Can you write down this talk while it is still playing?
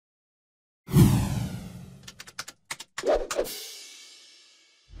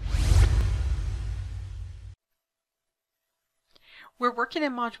We're working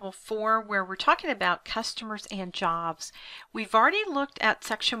in Module 4 where we're talking about customers and jobs. We've already looked at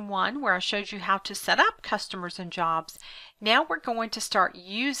Section 1 where I showed you how to set up customers and jobs. Now we're going to start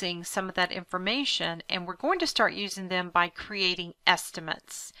using some of that information, and we're going to start using them by creating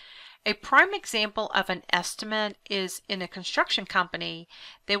estimates. A prime example of an estimate is in a construction company.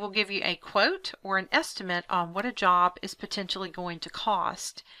 They will give you a quote or an estimate on what a job is potentially going to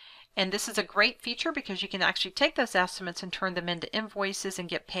cost. And this is a great feature because you can actually take those estimates and turn them into invoices and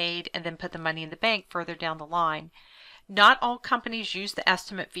get paid and then put the money in the bank further down the line. Not all companies use the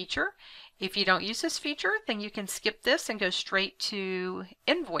estimate feature. If you don't use this feature, then you can skip this and go straight to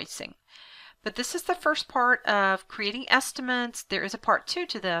invoicing. But this is the first part of creating estimates. There is a part 2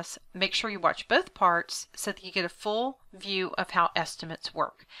 to this. Make sure you watch both parts so that you get a full view of how estimates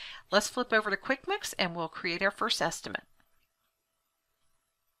work. Let's flip over to QuickBooks and we'll create our first estimate.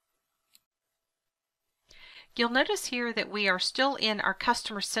 You'll notice here that we are still in our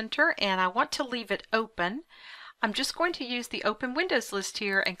Customer Center, and I want to leave it open. I'm just going to use the Open Windows list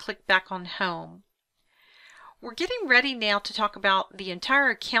here and click back on Home. We're getting ready now to talk about the entire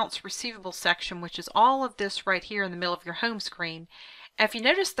Accounts Receivable section, which is all of this right here in the middle of your home screen. If you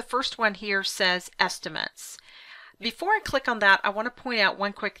notice, the first one here says Estimates. Before I click on that, I want to point out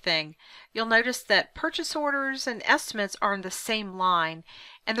one quick thing. You'll notice that purchase orders and estimates are in the same line,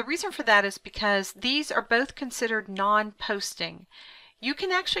 and the reason for that is because these are both considered non-posting. You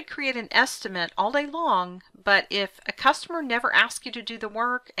can actually create an estimate all day long, but if a customer never asks you to do the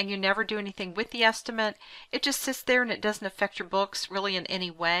work and you never do anything with the estimate, it just sits there and it doesn't affect your books really in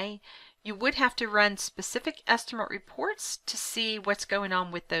any way. You would have to run specific estimate reports to see what's going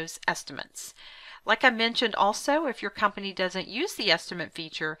on with those estimates. Like I mentioned also, if your company doesn't use the estimate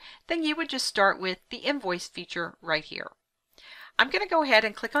feature, then you would just start with the invoice feature right here. I'm going to go ahead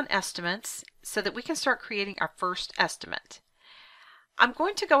and click on Estimates so that we can start creating our first estimate. I'm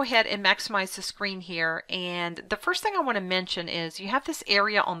going to go ahead and maximize the screen here, and the first thing I want to mention is you have this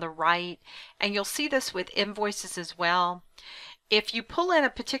area on the right, and you'll see this with invoices as well. If you pull in a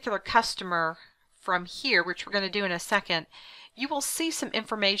particular customer from here, which we're going to do in a second, you will see some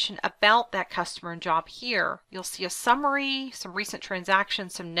information about that customer and job here. You'll see a summary, some recent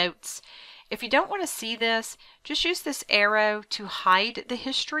transactions, some notes. If you don't want to see this, just use this arrow to hide the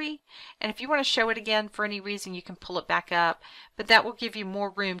history, and if you want to show it again for any reason, you can pull it back up, but that will give you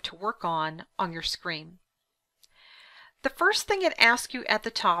more room to work on your screen. The first thing it asks you at the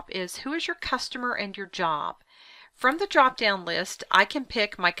top is who is your customer and your job. From the drop-down list, I can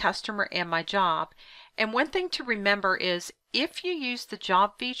pick my customer and my job, and one thing to remember is if you use the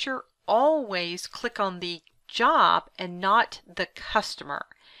job feature, always click on the job and not the customer.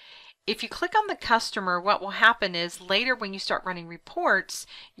 If you click on the customer, what will happen is later when you start running reports,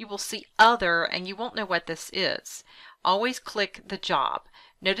 you will see other and you won't know what this is. Always click the job.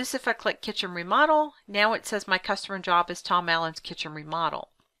 Notice if I click kitchen remodel, now it says my customer and job is Tom Allen's kitchen remodel.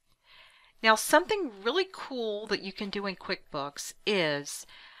 Now something really cool that you can do in QuickBooks is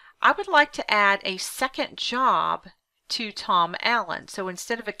I would like to add a second job to Tom Allen. So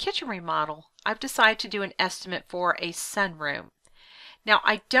instead of a kitchen remodel, I've decided to do an estimate for a sunroom. Now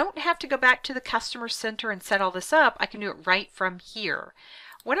I don't have to go back to the Customer Center and set all this up. I can do it right from here.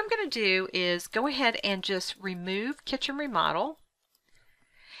 What I'm going to do is go ahead and just remove kitchen remodel,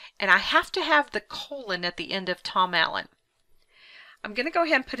 and I have to have the colon at the end of Tom Allen. I'm going to go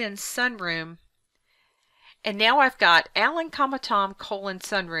ahead and put in sunroom, and now I've got Allen, Tom,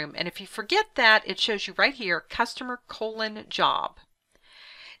 sunroom, and if you forget that, it shows you right here, customer, job.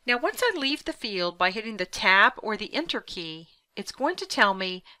 Now once I leave the field by hitting the Tab or the Enter key, it's going to tell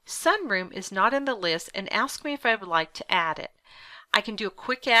me sunroom is not in the list and ask me if I would like to add it. I can do a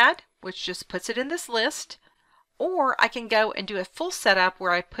quick add, which just puts it in this list, or I can go and do a full setup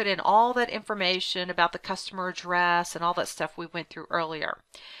where I put in all that information about the customer address and all that stuff we went through earlier.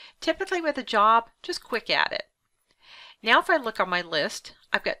 Typically with a job, just quick add it. Now if I look on my list,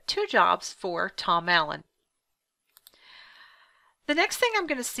 I've got 2 jobs for Tom Allen. The next thing I'm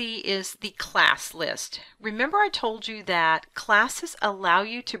going to see is the class list. Remember I told you that classes allow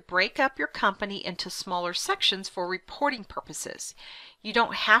you to break up your company into smaller sections for reporting purposes. You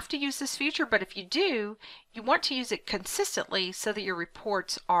don't have to use this feature, but if you do, you want to use it consistently so that your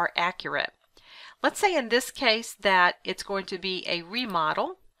reports are accurate. Let's say in this case that it's going to be a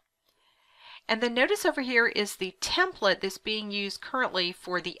remodel. And then notice over here is the template that's being used currently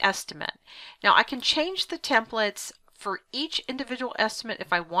for the estimate. Now I can change the templates for each individual estimate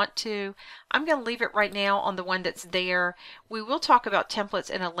if I want to. I'm going to leave it right now on the one that's there. We will talk about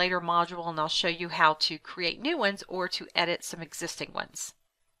templates in a later module, and I'll show you how to create new ones or to edit some existing ones.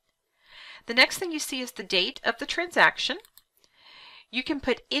 The next thing you see is the date of the transaction. You can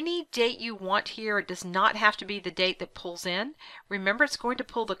put any date you want here. It does not have to be the date that pulls in. Remember, it's going to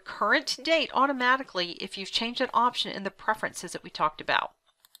pull the current date automatically if you've changed an option in the preferences that we talked about.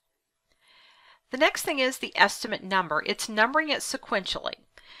 The next thing is the estimate number. It's numbering it sequentially.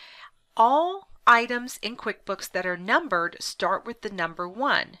 All items in QuickBooks that are numbered start with the number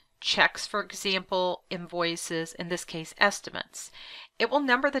 1. Checks, for example, invoices, in this case estimates. It will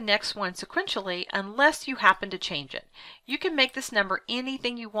number the next one sequentially unless you happen to change it. You can make this number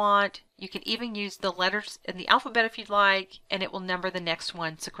anything you want. You can even use the letters in the alphabet if you'd like, and it will number the next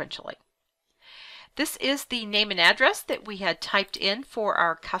one sequentially. This is the name and address that we had typed in for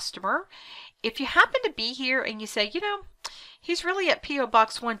our customer. If you happen to be here and you say, you know, he's really at P.O.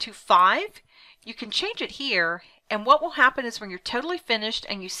 Box 125, you can change it here, and what will happen is when you're totally finished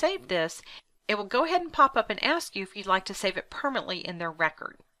and you save this, it will go ahead and pop up and ask you if you'd like to save it permanently in their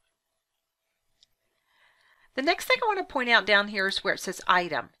record. The next thing I want to point out down here is where it says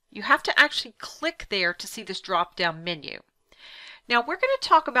item. You have to actually click there to see this drop-down menu. Now we're going to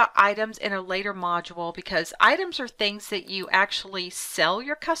talk about items in a later module because items are things that you actually sell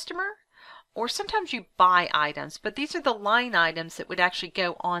your customer, or sometimes you buy items, but these are the line items that would actually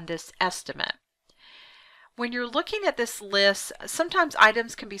go on this estimate. When you're looking at this list, sometimes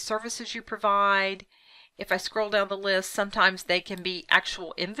items can be services you provide. If I scroll down the list, sometimes they can be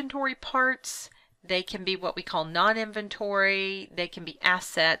actual inventory parts. They can be what we call non-inventory. They can be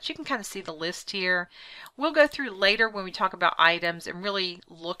assets. You can kind of see the list here. We'll go through later when we talk about items and really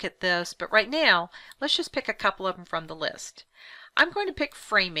look at this, but right now, let's just pick a couple of them from the list. I'm going to pick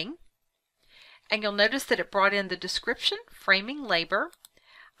framing, and you'll notice that it brought in the description, framing labor.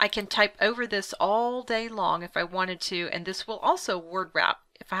 I can type over this all day long if I wanted to, and this will also word wrap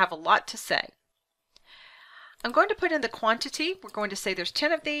if I have a lot to say. I'm going to put in the quantity. We're going to say there's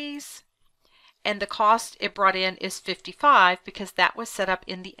 10 of these, and the cost it brought in is 55 because that was set up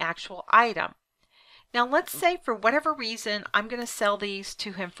in the actual item. Now let's say for whatever reason I'm going to sell these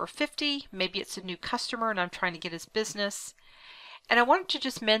to him for 50. Maybe it's a new customer and I'm trying to get his business. And I wanted to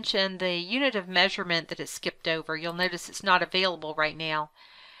just mention the unit of measurement that is skipped over. You'll notice it's not available right now.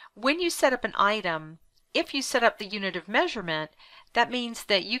 When you set up an item, if you set up the unit of measurement, that means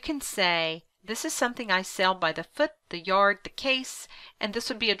that you can say, this is something I sell by the foot, the yard, the case, and this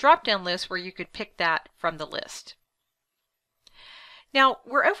would be a drop-down list where you could pick that from the list. Now,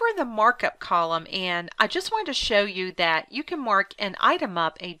 we're over in the markup column, and I just wanted to show you that you can mark an item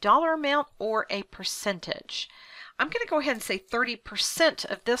up a dollar amount or a percentage. I'm going to go ahead and say 30%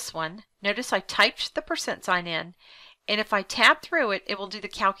 of this one. Notice I typed the percent sign in, and if I tab through it, it will do the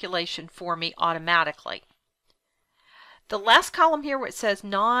calculation for me automatically. The last column here where it says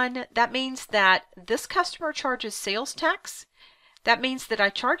non, that means that this customer charges sales tax. That means that I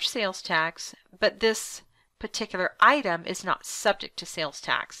charge sales tax, but this particular item is not subject to sales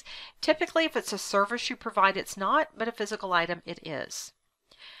tax. Typically, if it's a service you provide, it's not, but a physical item, it is.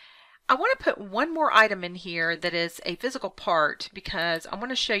 I want to put one more item in here that is a physical part because I want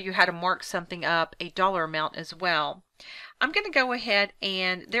to show you how to mark something up a dollar amount as well. I'm going to go ahead,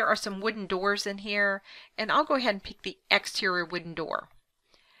 and there are some wooden doors in here, and I'll go ahead and pick the exterior wooden door.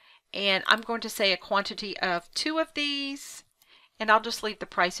 And I'm going to say a quantity of 2 of these, and I'll just leave the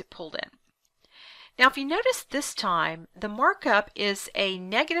price it pulled in. Now if you notice this time, the markup is a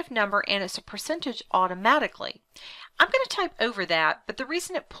negative number and it's a percentage automatically. I'm going to type over that, but the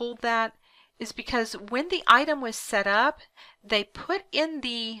reason it pulled that is because when the item was set up, they put in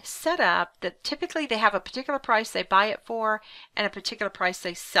the setup that typically they have a particular price they buy it for and a particular price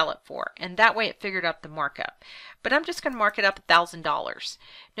they sell it for, and that way it figured out the markup. But I'm just going to mark it up $1,000.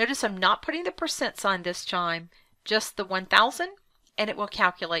 Notice I'm not putting the percent sign this time, just the 1,000, and it will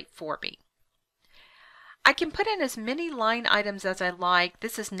calculate for me. I can put in as many line items as I like.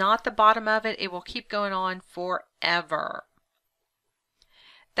 This is not the bottom of it. It will keep going on forever.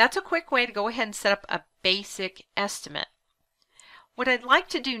 That's a quick way to go ahead and set up a basic estimate. What I'd like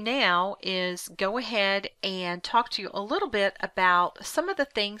to do now is go ahead and talk to you a little bit about some of the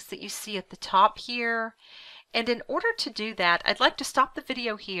things that you see at the top here. And in order to do that, I'd like to stop the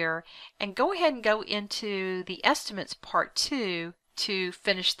video here and go ahead and go into the estimates part 2 to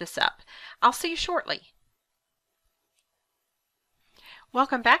finish this up. I'll see you shortly.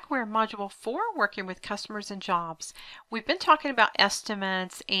 Welcome back. We're in Module 4, working with customers and jobs. We've been talking about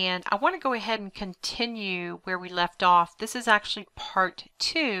estimates, and I want to go ahead and continue where we left off. This is actually part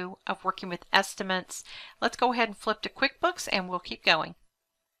 2 of working with estimates. Let's go ahead and flip to QuickBooks, and we'll keep going.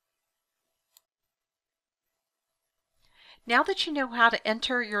 Now that you know how to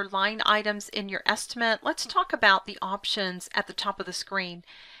enter your line items in your estimate, let's talk about the options at the top of the screen.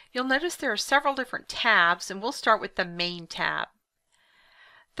 You'll notice there are several different tabs, and we'll start with the main tab.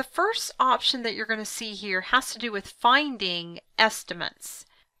 The first option that you're going to see here has to do with finding estimates.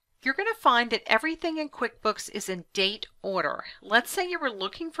 You're going to find that everything in QuickBooks is in date order. Let's say you were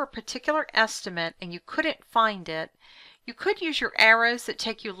looking for a particular estimate and you couldn't find it. You could use your arrows that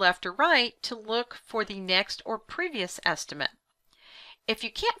take you left or right to look for the next or previous estimate. If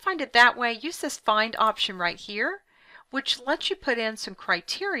you can't find it that way, use this Find option right here, which lets you put in some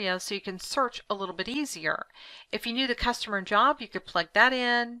criteria so you can search a little bit easier. If you knew the customer and job, you could plug that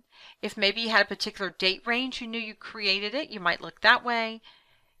in. If maybe you had a particular date range you knew you created it, you might look that way.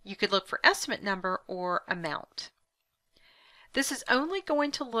 You could look for estimate number or amount. This is only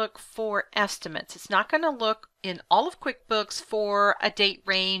going to look for estimates. It's not going to look in all of QuickBooks for a date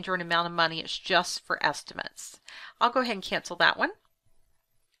range or an amount of money. It's just for estimates. I'll go ahead and cancel that one.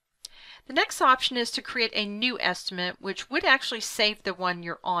 The next option is to create a new estimate, which would actually save the one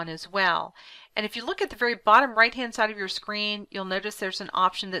you're on as well. And if you look at the very bottom right hand side of your screen, you'll notice there's an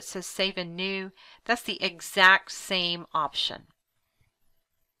option that says Save in New. That's the exact same option.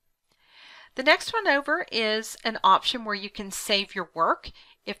 The next one over is an option where you can save your work.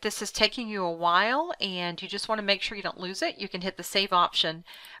 If this is taking you a while and you just want to make sure you don't lose it, you can hit the Save option.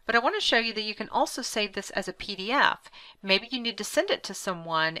 But I want to show you that you can also save this as a PDF. Maybe you need to send it to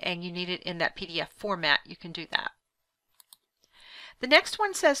someone and you need it in that PDF format. You can do that. The next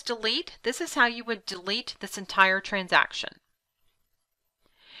one says Delete. This is how you would delete this entire transaction.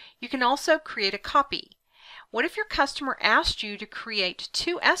 You can also create a copy. What if your customer asked you to create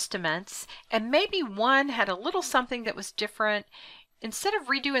two estimates and maybe one had a little something that was different? Instead of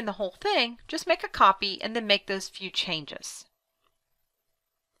redoing the whole thing, just make a copy and then make those few changes.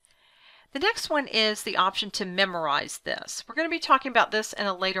 The next one is the option to memorize this. We're going to be talking about this in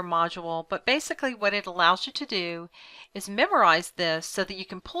a later module, but basically what it allows you to do is memorize this so that you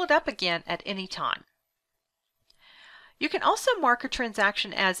can pull it up again at any time. You can also mark a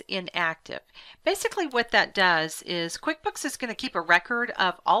transaction as inactive. Basically what that does is QuickBooks is going to keep a record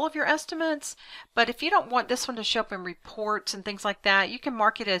of all of your estimates, but if you don't want this one to show up in reports and things like that, you can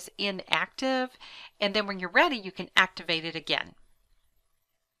mark it as inactive, and then when you're ready you can activate it again.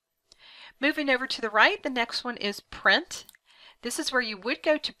 Moving over to the right, the next one is Print. This is where you would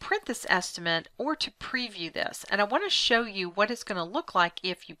go to print this estimate or to preview this, and I want to show you what it's going to look like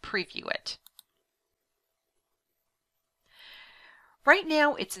if you preview it. Right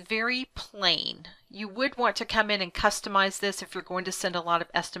now it's very plain. You would want to come in and customize this if you're going to send a lot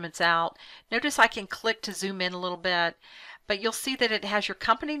of estimates out. Notice I can click to zoom in a little bit, but you'll see that it has your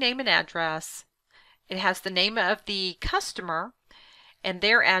company name and address. It has the name of the customer and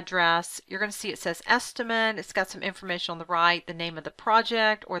their address. You're going to see it says estimate. It's got some information on the right, the name of the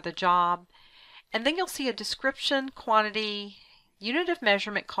project or the job. And then you'll see a description, quantity, unit of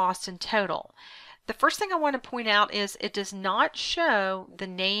measurement, cost, and total. The first thing I want to point out is it does not show the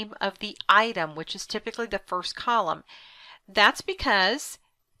name of the item, which is typically the first column. That's because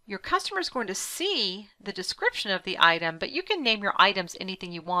your customer is going to see the description of the item, but you can name your items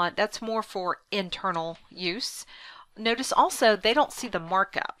anything you want. That's more for internal use. Notice also they don't see the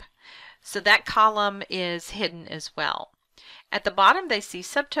markup, so that column is hidden as well. At the bottom they see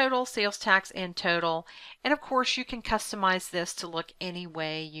subtotal, sales tax, and total, and of course you can customize this to look any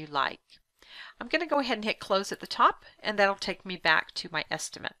way you like. I'm going to go ahead and hit close at the top, and that'll take me back to my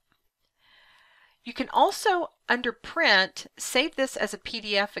estimate. You can also, under print, save this as a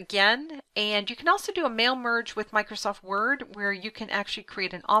PDF again, and you can also do a mail merge with Microsoft Word where you can actually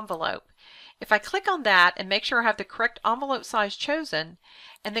create an envelope. If I click on that and make sure I have the correct envelope size chosen,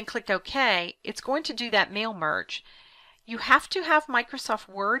 and then click OK, it's going to do that mail merge. You have to have Microsoft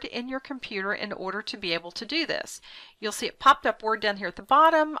Word in your computer in order to be able to do this. You'll see it popped up Word down here at the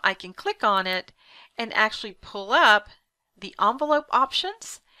bottom. I can click on it and actually pull up the envelope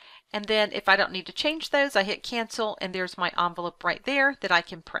options, and then if I don't need to change those, I hit cancel, and there's my envelope right there that I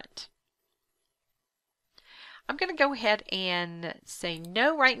can print. I'm going to go ahead and say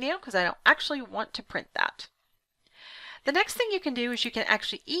no right now because I don't actually want to print that. The next thing you can do is you can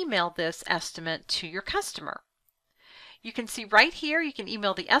actually email this estimate to your customer. You can see right here you can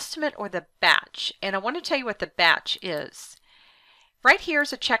email the estimate or the batch, and I want to tell you what the batch is. Right here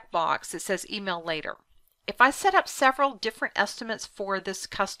is a checkbox that says email later. If I set up several different estimates for this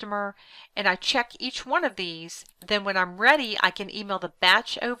customer and I check each one of these, then when I'm ready I can email the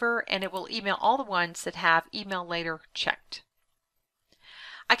batch over and it will email all the ones that have email later checked.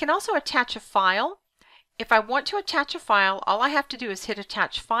 I can also attach a file. If I want to attach a file, all I have to do is hit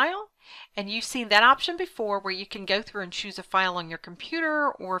attach file, and you've seen that option before where you can go through and choose a file on your computer,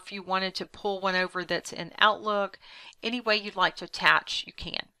 or if you wanted to pull one over that's in Outlook, any way you'd like to attach, you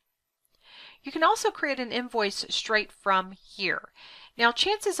can. You can also create an invoice straight from here. Now,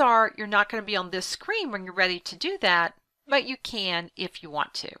 chances are you're not going to be on this screen when you're ready to do that, but you can if you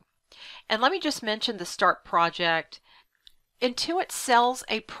want to. And let me just mention the Start project. Intuit sells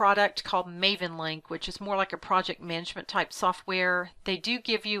a product called MavenLink, which is more like a project management type software. They do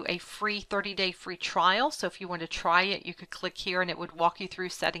give you a free 30-day free trial, so if you want to try it, you could click here and it would walk you through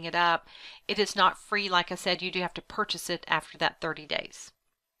setting it up. It is not free, like I said, you do have to purchase it after that 30 days.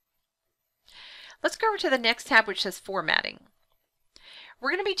 Let's go over to the next tab, which says Formatting.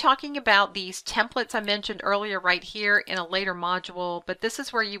 We're going to be talking about these templates I mentioned earlier right here in a later module, but this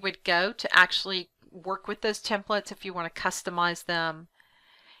is where you would go to actually work with those templates if you want to customize them.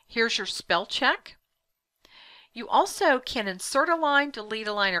 Here's your spell check. You also can insert a line, delete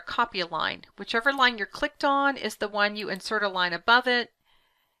a line, or copy a line. Whichever line you're clicked on is the one you insert a line above it.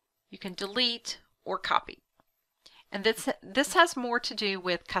 You can delete or copy. And this has more to do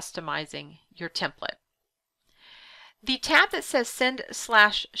with customizing your template. The tab that says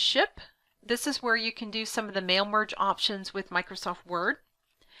Send/Ship, this is where you can do some of the mail merge options with Microsoft Word.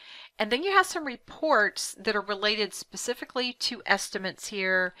 And then you have some reports that are related specifically to estimates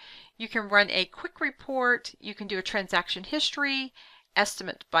here. You can run a quick report, you can do a transaction history,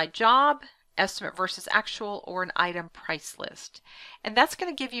 estimate by job, estimate versus actual, or an item price list. And that's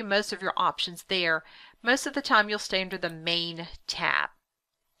going to give you most of your options there. Most of the time you'll stay under the main tab.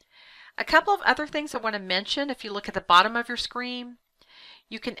 A couple of other things I want to mention. If you look at the bottom of your screen,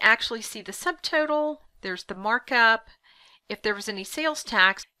 you can actually see the subtotal, there's the markup, if there was any sales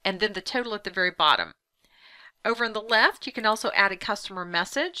tax, and then the total at the very bottom. Over on the left, you can also add a customer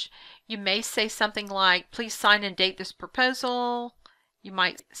message. You may say something like, please sign and date this proposal. You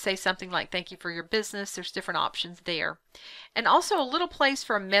might say something like, thank you for your business. There's different options there. And also a little place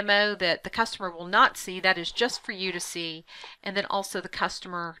for a memo that the customer will not see, that is just for you to see, and then also the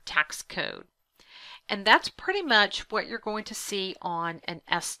customer tax code. And that's pretty much what you're going to see on an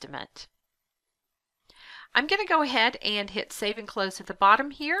estimate. I'm going to go ahead and hit Save and Close at the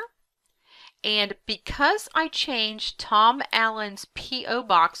bottom here. And because I changed Tom Allen's P.O.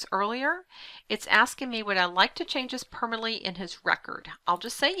 box earlier, it's asking me would I like to change this permanently in his record. I'll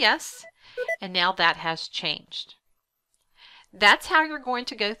just say yes, and now that has changed. That's how you're going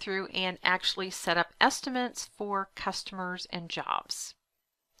to go through and actually set up estimates for customers and jobs.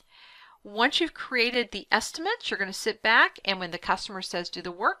 Once you've created the estimates, you're going to sit back, and when the customer says do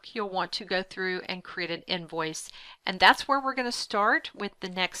the work, you'll want to go through and create an invoice. And that's where we're going to start with the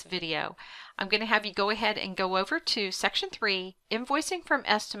next video. I'm going to have you go ahead and go over to Section 3, Invoicing from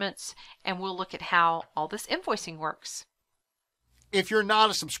Estimates, and we'll look at how all this invoicing works. If you're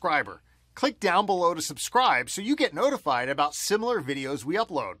not a subscriber, click down below to subscribe so you get notified about similar videos we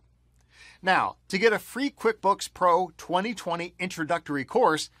upload. Now, to get a free QuickBooks Pro 2020 introductory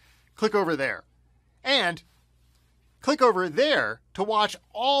course, click over there. And click over there to watch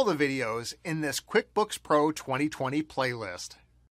all the videos in this QuickBooks Pro 2020 playlist.